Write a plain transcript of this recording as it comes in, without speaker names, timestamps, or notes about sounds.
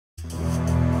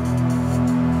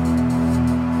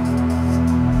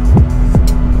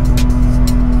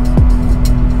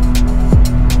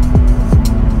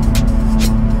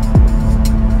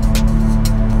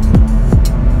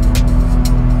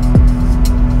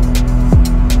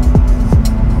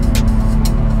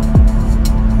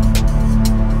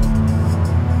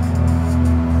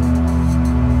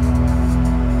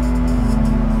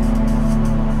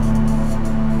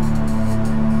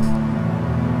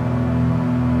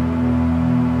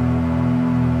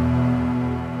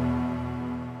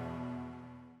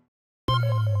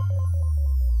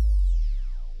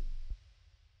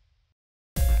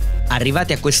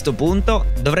Arrivati a questo punto,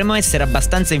 dovremmo essere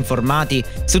abbastanza informati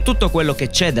su tutto quello che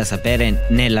c'è da sapere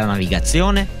nella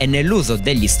navigazione e nell'uso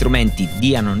degli strumenti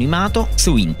di anonimato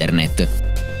su internet.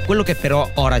 Quello che però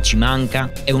ora ci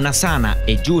manca è una sana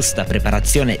e giusta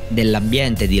preparazione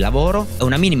dell'ambiente di lavoro e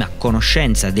una minima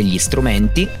conoscenza degli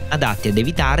strumenti adatti ad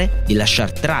evitare di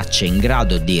lasciare tracce in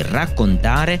grado di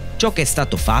raccontare ciò che è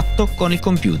stato fatto con il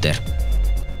computer.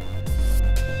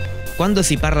 Quando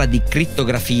si parla di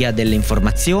crittografia delle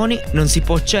informazioni non si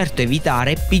può certo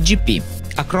evitare PGP,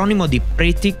 acronimo di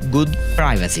Pretty Good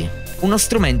Privacy, uno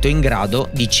strumento in grado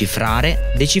di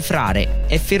cifrare, decifrare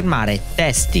e firmare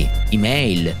testi,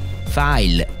 email,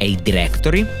 file e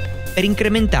directory per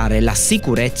incrementare la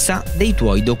sicurezza dei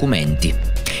tuoi documenti.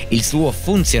 Il suo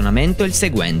funzionamento è il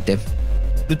seguente.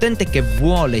 L'utente che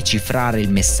vuole cifrare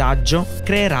il messaggio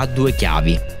creerà due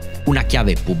chiavi, una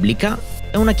chiave pubblica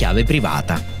e una chiave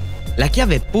privata. La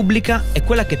chiave pubblica è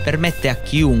quella che permette a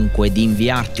chiunque di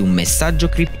inviarti un messaggio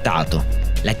criptato.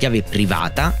 La chiave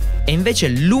privata è invece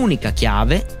l'unica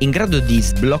chiave in grado di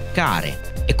sbloccare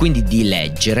e quindi di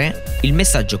leggere il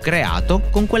messaggio creato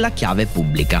con quella chiave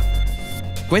pubblica.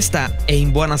 Questa è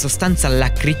in buona sostanza la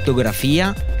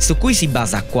crittografia su cui si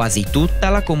basa quasi tutta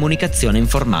la comunicazione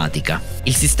informatica.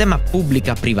 Il sistema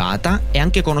pubblica-privata è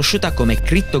anche conosciuta come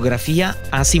crittografia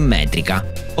asimmetrica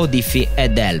o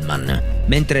Diffie-Hellman,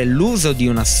 mentre l'uso di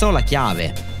una sola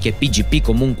chiave, che PGP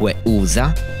comunque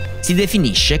usa, si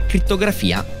definisce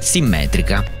crittografia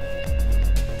simmetrica.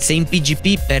 Se in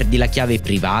PGP perdi la chiave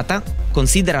privata,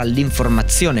 considera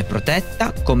l'informazione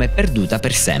protetta come perduta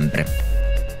per sempre.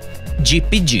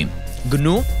 GPG,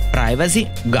 GNU Privacy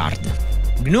Guard.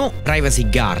 GNU Privacy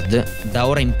Guard, da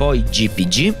ora in poi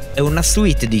GPG, è una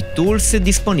suite di tools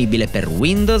disponibile per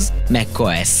Windows,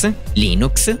 macOS,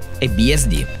 Linux e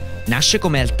BSD. Nasce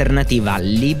come alternativa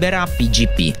libera a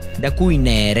PGP, da cui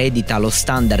ne eredita lo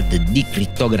standard di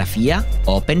crittografia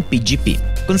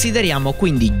OpenPGP. Consideriamo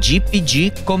quindi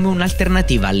GPG come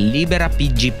un'alternativa libera a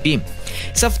PGP,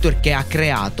 software che ha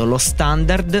creato lo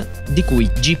standard di cui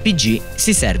GPG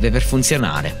si serve per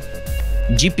funzionare.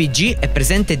 GPG è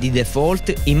presente di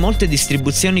default in molte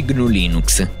distribuzioni GNU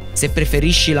Linux. Se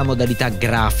preferisci la modalità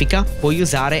grafica, puoi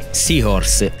usare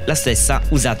Seahorse, la stessa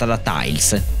usata da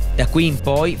Tiles. Da qui in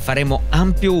poi faremo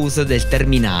ampio uso del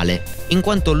terminale, in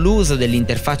quanto l'uso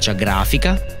dell'interfaccia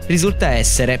grafica risulta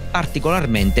essere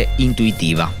particolarmente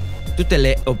intuitiva. Tutte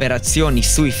le operazioni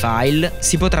sui file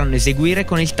si potranno eseguire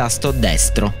con il tasto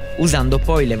destro, usando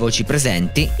poi le voci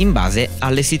presenti in base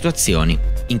alle situazioni.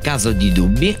 In caso di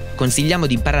dubbi, consigliamo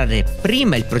di imparare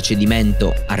prima il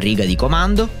procedimento a riga di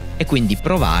comando e quindi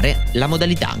provare la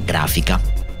modalità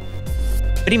grafica.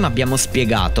 Prima abbiamo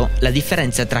spiegato la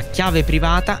differenza tra chiave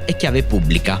privata e chiave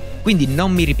pubblica, quindi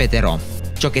non mi ripeterò.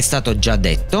 Ciò che è stato già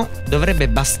detto dovrebbe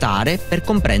bastare per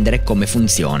comprendere come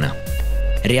funziona.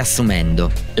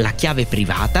 Riassumendo, la chiave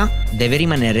privata deve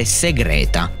rimanere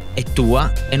segreta, è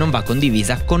tua e non va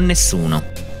condivisa con nessuno.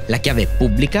 La chiave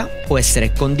pubblica può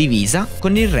essere condivisa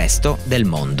con il resto del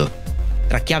mondo.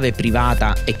 Tra chiave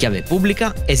privata e chiave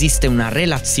pubblica esiste una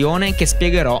relazione che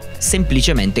spiegherò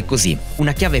semplicemente così.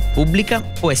 Una chiave pubblica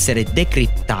può essere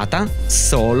decriptata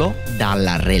solo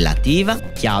dalla relativa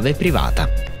chiave privata.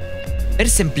 Per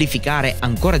semplificare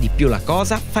ancora di più la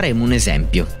cosa, faremo un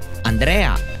esempio.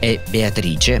 Andrea e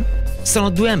Beatrice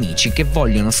sono due amici che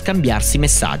vogliono scambiarsi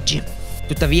messaggi.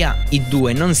 Tuttavia, i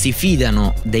due non si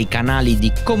fidano dei canali di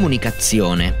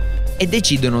comunicazione e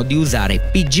decidono di usare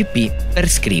PGP per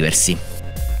scriversi.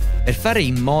 Per fare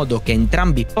in modo che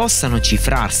entrambi possano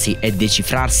cifrarsi e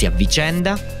decifrarsi a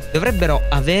vicenda, dovrebbero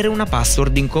avere una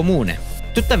password in comune.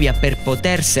 Tuttavia, per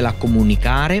potersela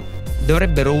comunicare,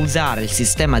 dovrebbero usare il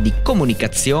sistema di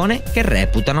comunicazione che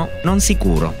reputano non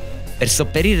sicuro. Per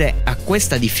sopperire a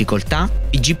questa difficoltà,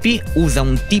 PGP usa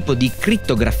un tipo di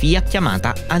crittografia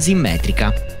chiamata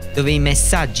asimmetrica, dove i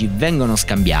messaggi vengono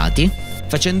scambiati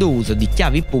facendo uso di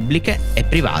chiavi pubbliche e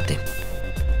private.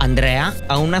 Andrea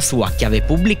ha una sua chiave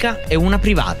pubblica e una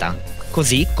privata,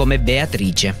 così come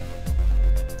Beatrice.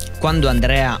 Quando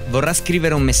Andrea vorrà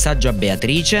scrivere un messaggio a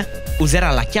Beatrice, userà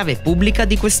la chiave pubblica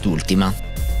di quest'ultima.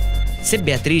 Se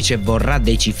Beatrice vorrà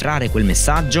decifrare quel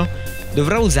messaggio,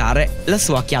 dovrà usare la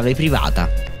sua chiave privata.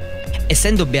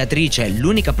 Essendo Beatrice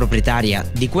l'unica proprietaria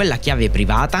di quella chiave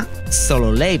privata,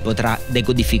 solo lei potrà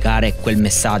decodificare quel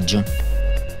messaggio.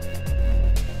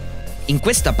 In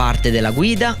questa parte della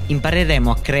guida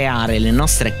impareremo a creare le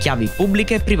nostre chiavi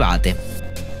pubbliche e private,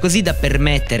 così da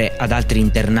permettere ad altri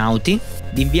internauti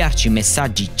di inviarci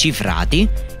messaggi cifrati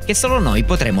che solo noi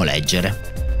potremo leggere.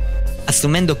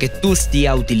 Assumendo che tu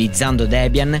stia utilizzando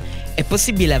Debian È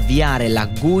possibile avviare la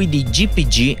GUI di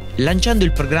GPG lanciando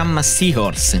il programma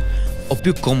Seahorse, o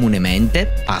più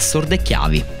comunemente password e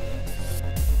chiavi.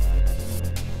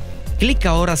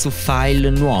 Clicca ora su File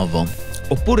Nuovo,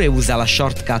 oppure usa la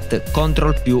shortcut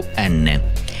CTRL+N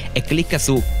e clicca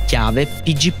su Chiave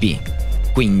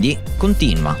PGP, quindi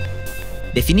continua.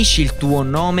 Definisci il tuo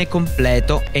nome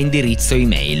completo e indirizzo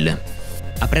email.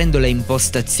 Aprendo le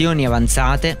impostazioni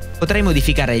avanzate potrai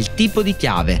modificare il tipo di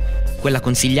chiave, quella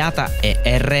consigliata è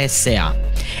RSA,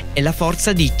 e la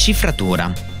forza di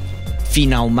cifratura,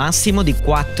 fino a un massimo di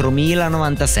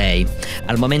 4096,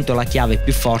 al momento la chiave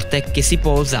più forte che si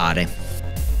può usare.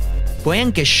 Puoi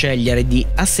anche scegliere di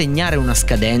assegnare una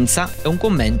scadenza e un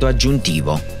commento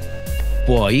aggiuntivo.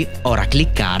 Puoi ora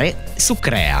cliccare su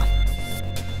Crea.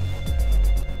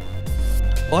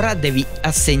 Ora devi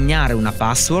assegnare una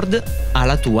password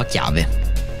alla tua chiave.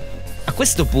 A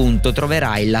questo punto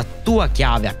troverai la tua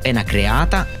chiave appena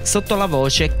creata sotto la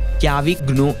voce chiavi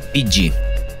GNU PG.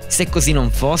 Se così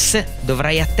non fosse,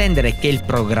 dovrai attendere che il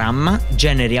programma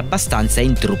generi abbastanza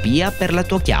entropia per la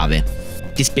tua chiave.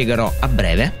 Ti spiegherò a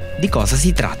breve di cosa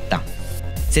si tratta.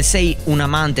 Se sei un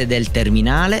amante del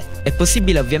terminale, è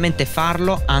possibile ovviamente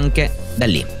farlo anche da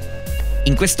lì.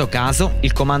 In questo caso,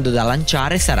 il comando da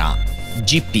lanciare sarà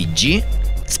gpg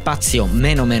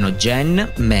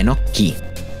 --gen -key.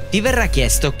 Ti verrà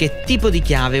chiesto che tipo di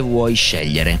chiave vuoi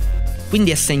scegliere,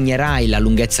 quindi assegnerai la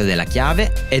lunghezza della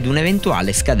chiave ed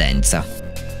un'eventuale scadenza.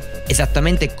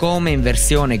 Esattamente come in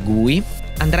versione GUI,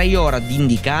 andrai ora ad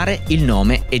indicare il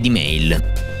nome ed email.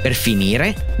 Per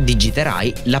finire,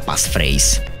 digiterai la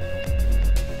passphrase.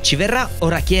 Ci verrà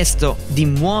ora chiesto di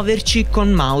muoverci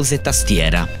con mouse e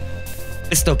tastiera.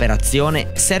 Questa operazione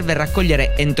serve a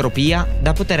raccogliere entropia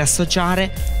da poter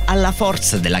associare alla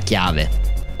forza della chiave.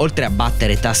 Oltre a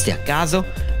battere tasti a caso,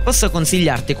 posso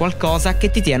consigliarti qualcosa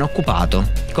che ti tiene occupato,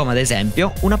 come ad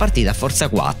esempio una partita a Forza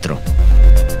 4.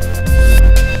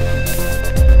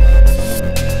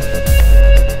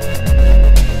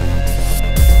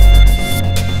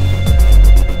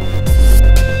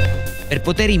 Per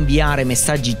poter inviare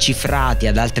messaggi cifrati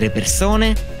ad altre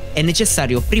persone è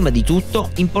necessario prima di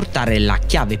tutto importare la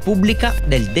chiave pubblica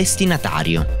del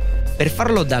destinatario. Per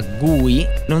farlo da GUI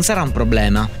non sarà un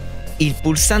problema. Il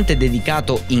pulsante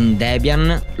dedicato in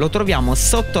Debian lo troviamo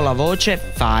sotto la voce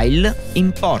File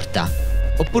Importa,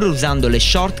 oppure usando le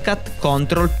shortcut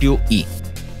CTRL+I.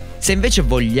 Se invece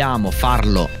vogliamo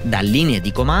farlo da linea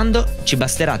di comando, ci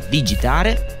basterà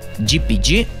digitare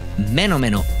gpg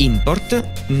 -import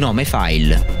nome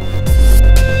file.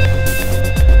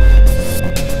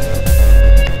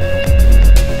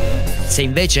 Se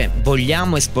invece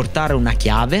vogliamo esportare una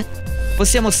chiave,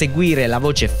 possiamo seguire la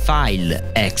voce File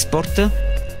Export,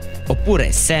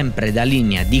 oppure sempre da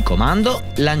linea di comando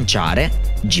lanciare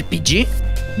gpg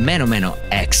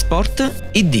 -export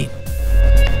id.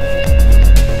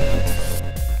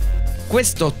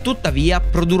 Questo tuttavia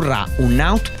produrrà un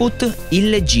output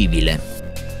illeggibile.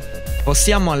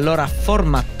 Possiamo allora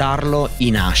formattarlo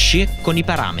in hash con i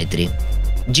parametri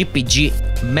gpg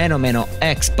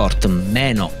 -export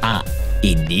 -a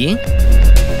id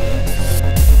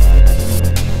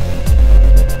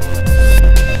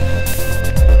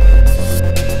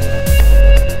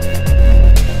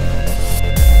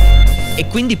e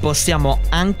quindi possiamo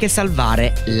anche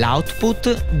salvare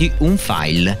l'output di un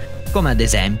file, come ad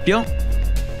esempio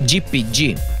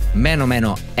gpg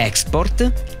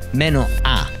 -export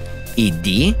 -a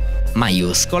id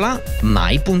maiuscola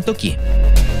my.key.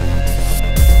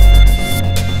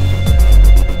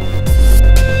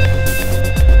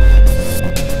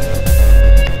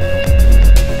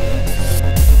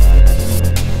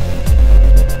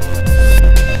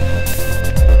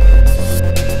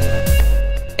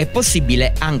 È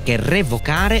possibile anche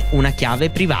revocare una chiave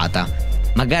privata,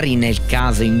 magari nel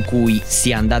caso in cui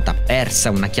sia andata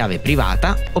persa una chiave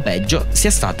privata o peggio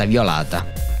sia stata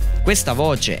violata. Questa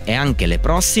voce e anche le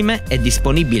prossime è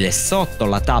disponibile sotto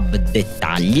la tab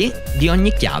Dettagli di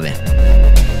ogni chiave.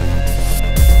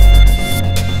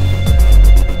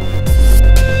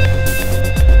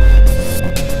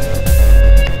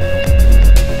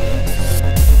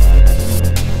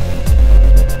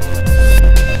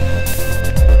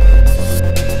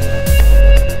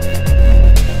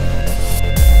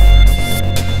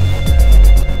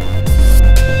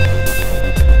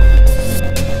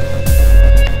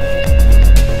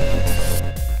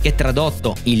 Che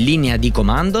tradotto in linea di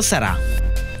comando sarà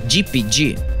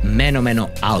gpg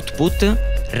 -output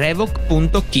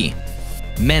revoc.key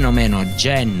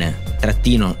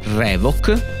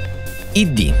 -gen-revoc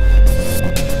id.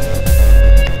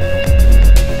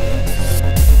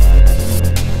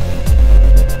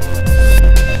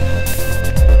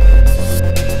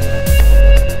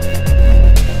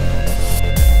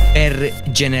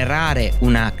 generare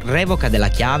una revoca della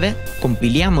chiave,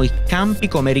 compiliamo i campi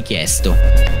come richiesto.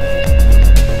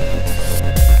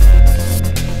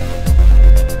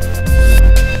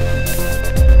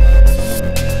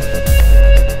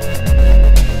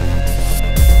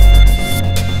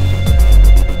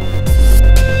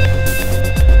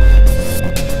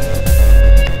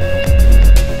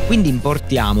 Quindi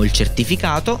importiamo il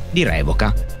certificato di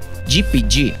revoca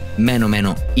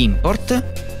gpg-import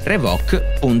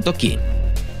revoke.key.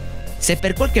 Se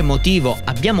per qualche motivo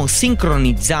abbiamo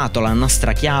sincronizzato la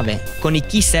nostra chiave con i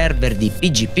key server di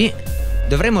PGP,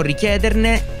 dovremo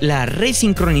richiederne la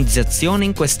resincronizzazione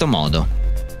in questo modo: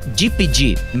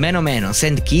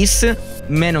 gpg-send keys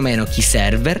 -key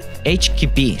server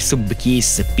hkp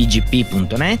subkeys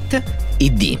pgp.net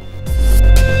id.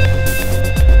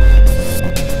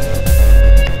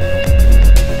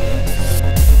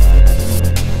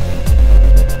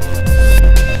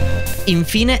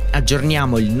 Infine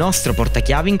aggiorniamo il nostro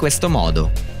portachiavi in questo modo: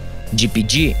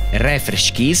 gpg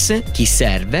refresh keys key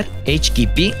server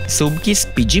hkp subkeys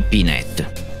pgp.net.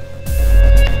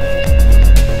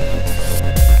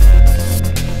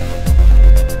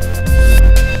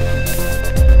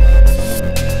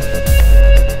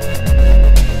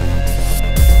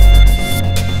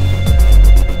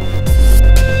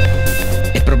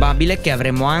 Che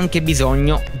avremo anche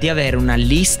bisogno di avere una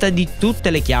lista di tutte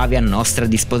le chiavi a nostra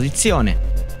disposizione.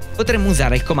 Potremmo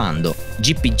usare il comando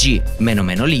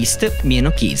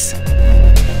gpg-list-keys.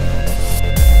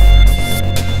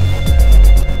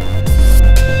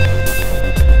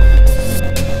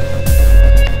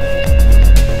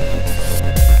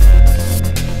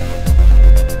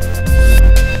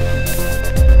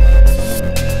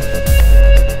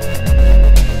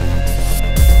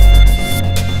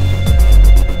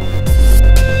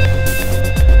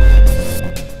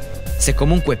 Se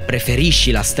comunque preferisci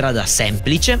la strada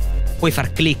semplice, puoi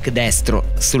far clic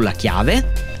destro sulla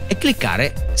chiave e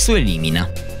cliccare su Elimina.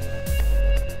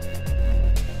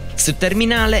 Su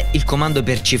terminale il comando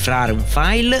per cifrare un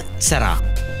file sarà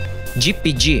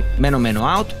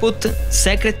gpg-output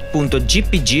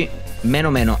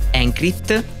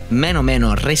secret.gpg-encrypt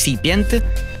 -recipient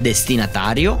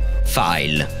destinatario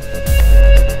file.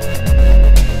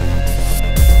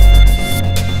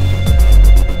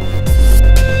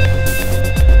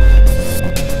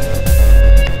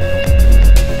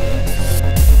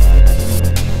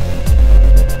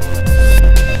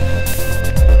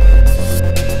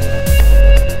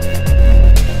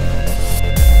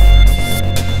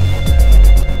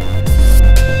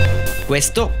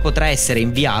 Questo potrà essere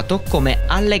inviato come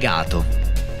allegato.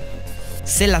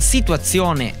 Se la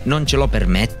situazione non ce lo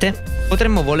permette,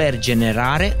 potremmo voler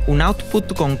generare un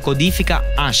output con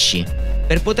codifica ASCII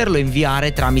per poterlo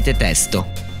inviare tramite testo,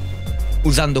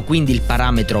 usando quindi il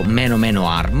parametro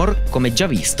 -armor come già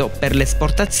visto per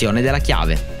l'esportazione della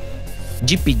chiave.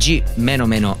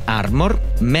 gpg-armor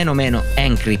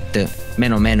 -encrypt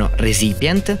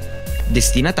 -recipient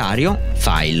destinatario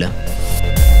file.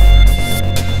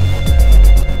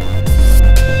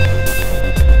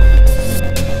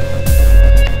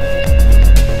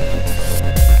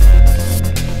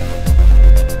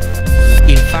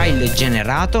 Il file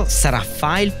generato sarà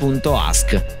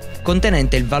file.ask,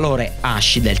 contenente il valore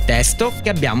ASCII del testo che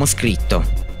abbiamo scritto.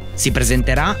 Si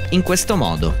presenterà in questo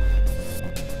modo.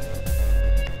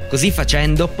 Così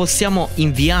facendo possiamo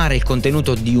inviare il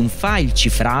contenuto di un file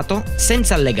cifrato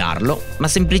senza allegarlo, ma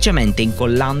semplicemente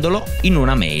incollandolo in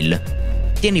una mail.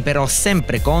 Tieni però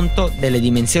sempre conto delle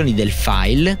dimensioni del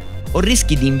file o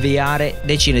rischi di inviare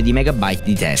decine di megabyte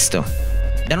di testo.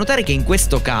 Da notare che in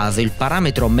questo caso il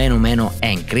parametro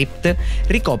 -encrypt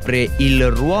ricopre il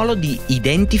ruolo di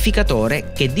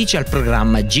identificatore che dice al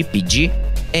programma GPG: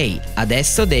 ehi,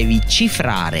 adesso devi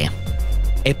cifrare.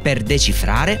 E per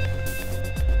decifrare,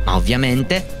 ma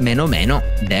ovviamente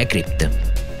 -decrypt.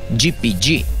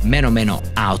 gpg-output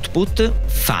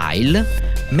file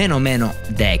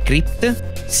 -decrypt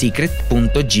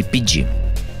secret.gpg.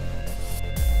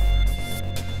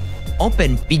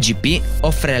 OpenPGP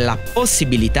offre la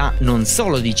possibilità non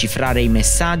solo di cifrare i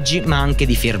messaggi ma anche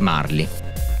di firmarli.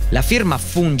 La firma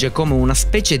funge come una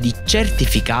specie di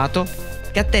certificato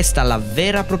che attesta la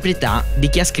vera proprietà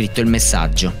di chi ha scritto il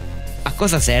messaggio. A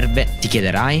cosa serve, ti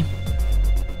chiederai?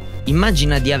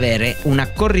 Immagina di avere una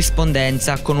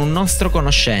corrispondenza con un nostro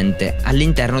conoscente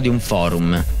all'interno di un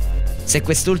forum. Se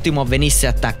quest'ultimo venisse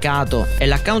attaccato e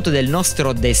l'account del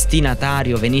nostro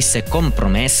destinatario venisse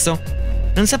compromesso,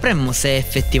 non sapremmo se è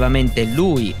effettivamente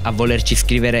lui a volerci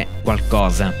scrivere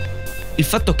qualcosa. Il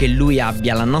fatto che lui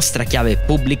abbia la nostra chiave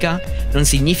pubblica non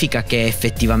significa che è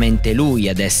effettivamente lui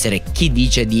ad essere chi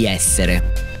dice di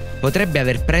essere. potrebbe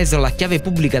aver preso la chiave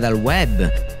pubblica dal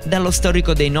web, dallo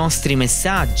storico dei nostri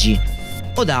messaggi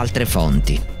o da altre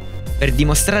fonti. Per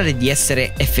dimostrare di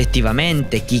essere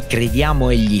effettivamente chi crediamo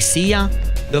egli sia,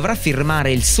 dovrà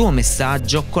firmare il suo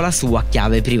messaggio con la sua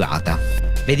chiave privata.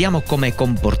 Vediamo come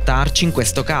comportarci in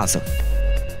questo caso.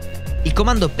 Il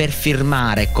comando per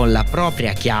firmare con la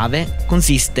propria chiave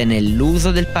consiste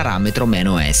nell'uso del parametro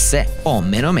 "-s" o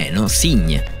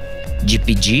 "-sign",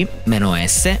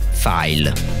 gpg-s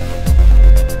file.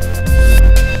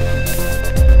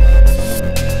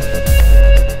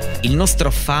 Il nostro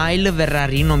file verrà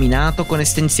rinominato con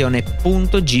estensione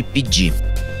 .gpg.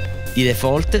 Di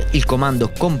default il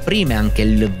comando comprime anche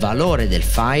il valore del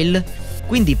file,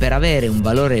 quindi per avere un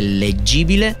valore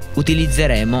leggibile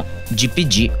utilizzeremo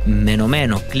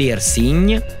gpg-clear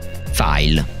sign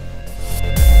file.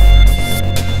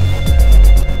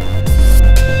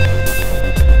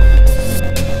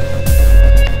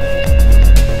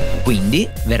 Quindi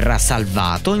verrà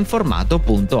salvato in formato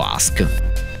 .ask.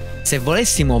 Se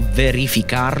volessimo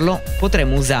verificarlo,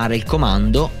 potremmo usare il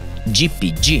comando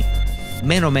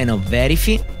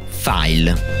gpg-verify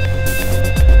file.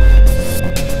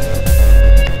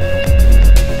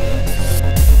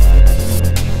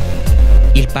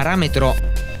 Il parametro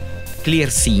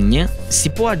clearSign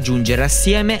si può aggiungere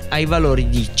assieme ai valori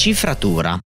di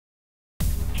cifratura.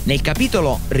 Nel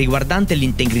capitolo riguardante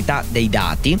l'integrità dei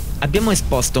dati abbiamo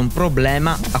esposto un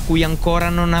problema a cui ancora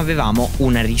non avevamo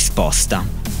una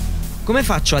risposta. Come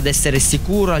faccio ad essere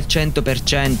sicuro al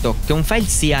 100% che un file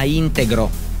sia integro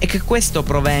e che questo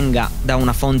provenga da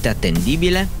una fonte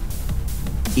attendibile?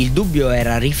 Il dubbio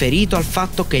era riferito al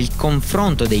fatto che il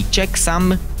confronto dei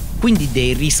checksum, quindi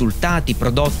dei risultati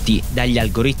prodotti dagli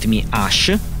algoritmi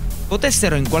hash,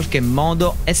 potessero in qualche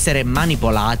modo essere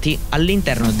manipolati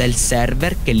all'interno del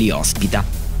server che li ospita.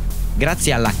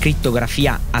 Grazie alla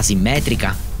crittografia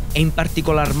asimmetrica e in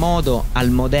particolar modo al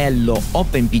modello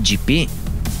OpenPGP,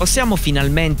 possiamo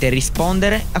finalmente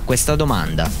rispondere a questa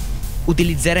domanda.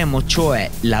 Utilizzeremo cioè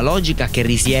la logica che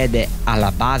risiede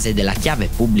alla base della chiave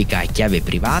pubblica e chiave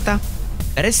privata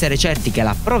per essere certi che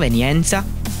la provenienza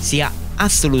sia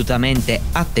assolutamente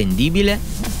attendibile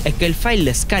e che il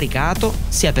file scaricato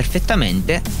sia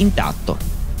perfettamente intatto.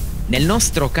 Nel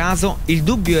nostro caso il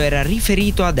dubbio era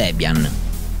riferito a Debian.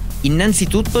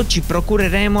 Innanzitutto ci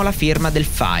procureremo la firma del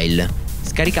file,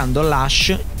 scaricando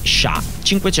l'hash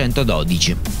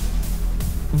SHA-512.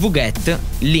 wget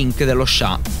link dello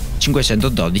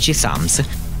SHA-512 sams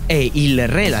e il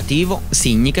relativo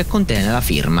sign che contiene la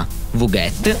firma.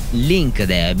 wget link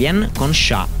Debian con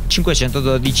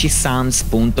SHA-512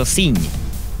 sams.sign.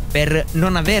 Per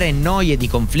non avere noie di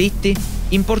conflitti,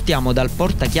 importiamo dal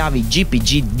portachiavi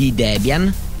GPG di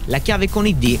Debian la chiave con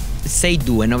ID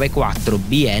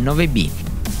 6294BE9B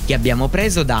che abbiamo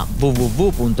preso da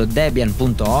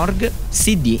www.debian.org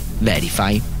cd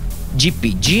verify.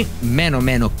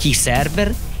 gpg-key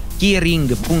server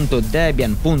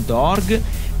keyring.debian.org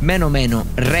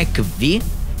 -recv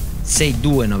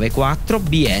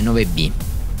 6294BE9B.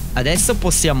 Adesso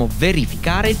possiamo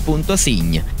verificare il punto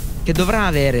sign, che dovrà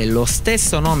avere lo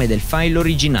stesso nome del file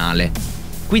originale,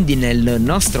 quindi nel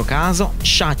nostro caso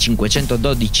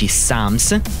SHA-512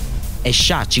 sams e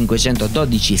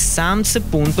SHA-512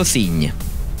 sams.sign.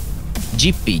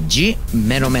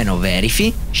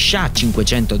 gpg-verify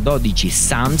SHA-512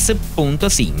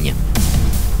 sams.sign.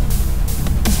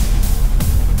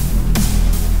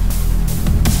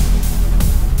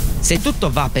 Se tutto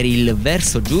va per il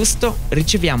verso giusto,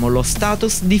 riceviamo lo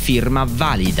status di firma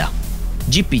valida.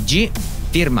 GPG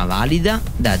firma valida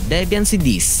da Debian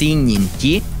CD sign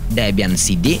key Debian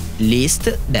CD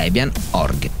list Debian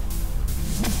org.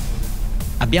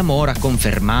 Abbiamo ora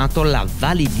confermato la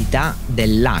validità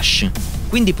dell'hash,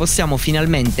 quindi possiamo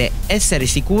finalmente essere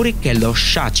sicuri che lo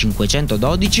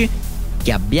SHA-512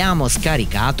 che abbiamo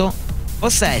scaricato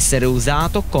possa essere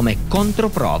usato come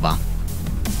controprova.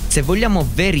 Se vogliamo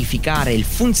verificare il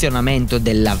funzionamento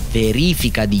della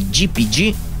verifica di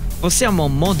GPG, possiamo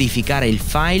modificare il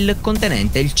file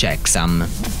contenente il checksum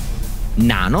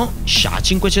nano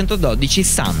SHA-512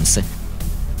 sams,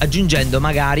 aggiungendo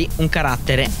magari un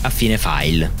carattere a fine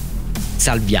file.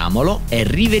 Salviamolo e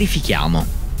riverifichiamo.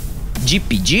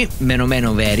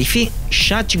 gpg-verify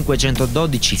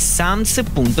SHA-512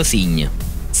 sams.sign.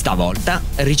 Stavolta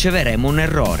riceveremo un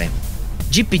errore.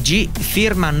 GPG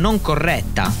firma non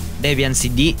corretta Debian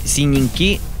CD sign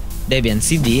key Debian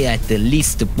CD at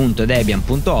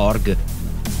list.debian.org.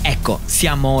 Ecco,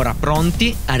 siamo ora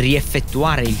pronti a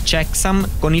rieffettuare il checksum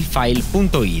con il file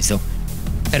 .iso.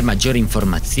 Per maggiori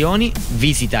informazioni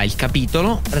visita il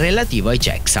capitolo relativo ai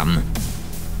checksum.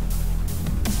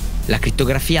 La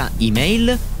crittografia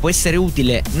email può essere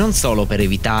utile non solo per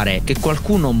evitare che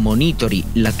qualcuno monitori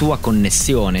la tua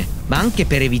connessione, ma anche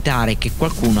per evitare che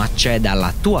qualcuno acceda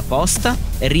alla tua posta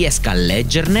e riesca a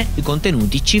leggerne i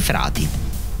contenuti cifrati.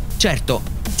 Certo,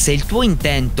 se il tuo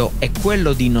intento è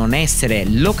quello di non essere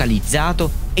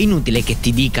localizzato, è inutile che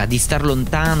ti dica di star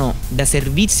lontano da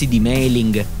servizi di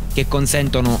mailing che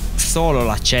consentono solo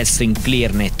l'accesso in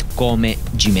ClearNet come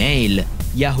Gmail,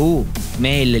 Yahoo,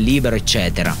 Mail Libero,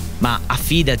 eccetera, ma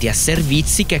affidati a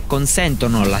servizi che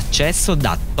consentono l'accesso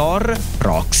da Tor,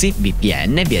 proxy,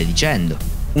 VPN e via dicendo.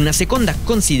 Una seconda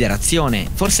considerazione,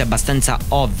 forse abbastanza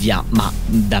ovvia ma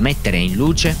da mettere in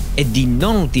luce, è di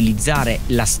non utilizzare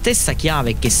la stessa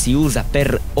chiave che si usa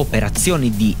per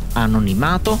operazioni di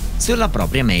anonimato sulla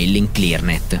propria mail in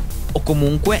ClearNet, o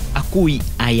comunque a cui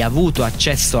hai avuto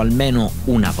accesso almeno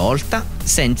una volta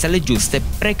senza le giuste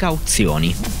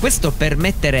precauzioni. Questo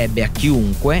permetterebbe a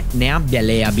chiunque ne abbia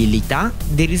le abilità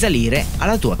di risalire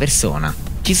alla tua persona.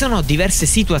 Ci sono diverse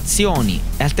situazioni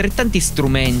e altrettanti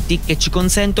strumenti che ci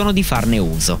consentono di farne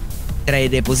uso. Tra i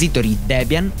repository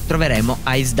Debian troveremo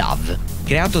IceDAV.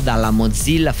 Creato dalla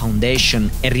Mozilla Foundation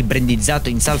e ribrandizzato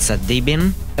in salsa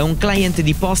Debian, è un client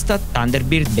di posta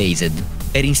Thunderbird based.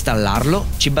 Per installarlo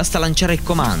ci basta lanciare il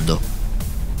comando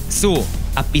su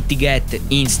apt-get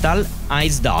install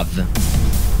IceDAV.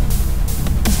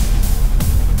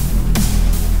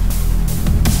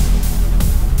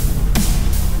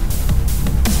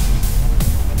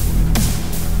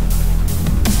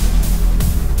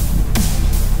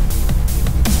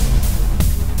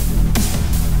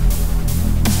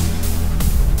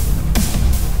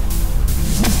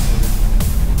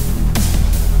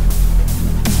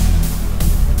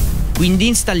 Quindi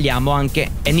installiamo anche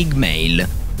Enigmail,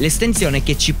 l'estensione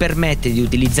che ci permette di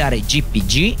utilizzare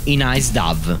GPG in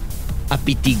IceDAV.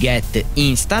 apt-get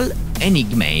install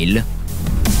Enigmail.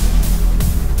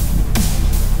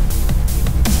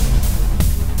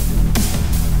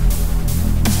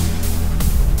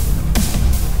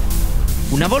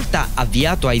 Una volta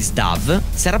avviato IceDAV,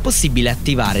 sarà possibile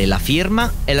attivare la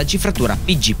firma e la cifratura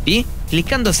PGP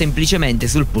cliccando semplicemente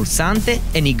sul pulsante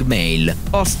Enigmail,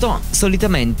 posto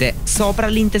solitamente sopra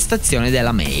l'intestazione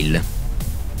della mail.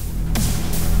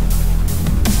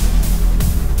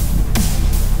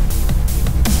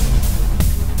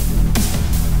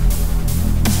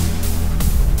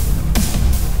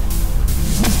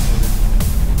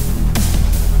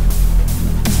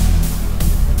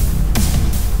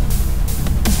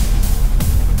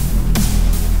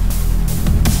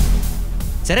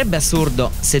 Sarebbe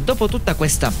assurdo se dopo tutta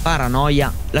questa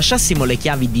paranoia lasciassimo le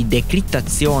chiavi di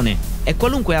decrittazione e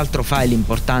qualunque altro file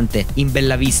importante in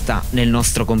bella vista nel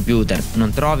nostro computer,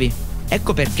 non trovi?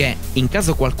 Ecco perché, in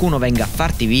caso qualcuno venga a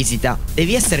farti visita,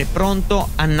 devi essere pronto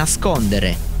a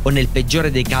nascondere o nel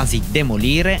peggiore dei casi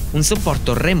demolire un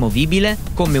supporto removibile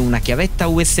come una chiavetta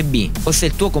USB o, se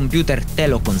il tuo computer te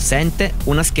lo consente,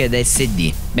 una scheda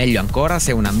SD. Meglio ancora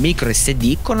se è una micro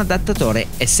SD con adattatore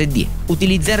SD.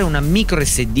 Utilizzare una micro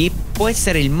SD può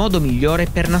essere il modo migliore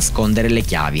per nascondere le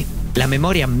chiavi. La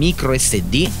memoria micro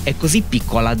SD è così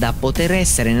piccola da poter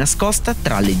essere nascosta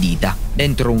tra le dita,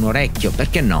 dentro un orecchio,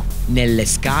 perché no, nelle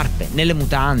scarpe, nelle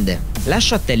mutande.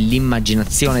 Lascia a te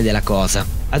l'immaginazione della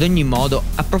cosa. Ad ogni modo,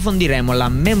 approfondiremo la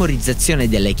memorizzazione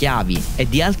delle chiavi e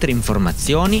di altre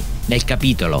informazioni nel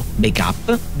capitolo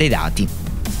Backup dei dati.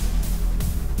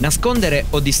 Nascondere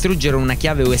o distruggere una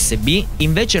chiave USB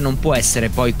invece non può essere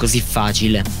poi così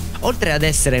facile. Oltre ad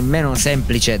essere meno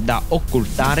semplice da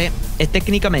occultare, è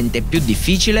tecnicamente più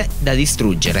difficile da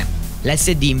distruggere. La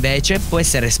SD invece può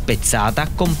essere spezzata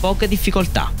con poche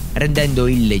difficoltà, rendendo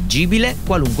illeggibile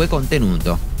qualunque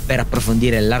contenuto. Per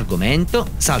approfondire l'argomento,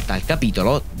 salta al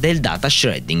capitolo del data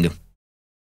shredding.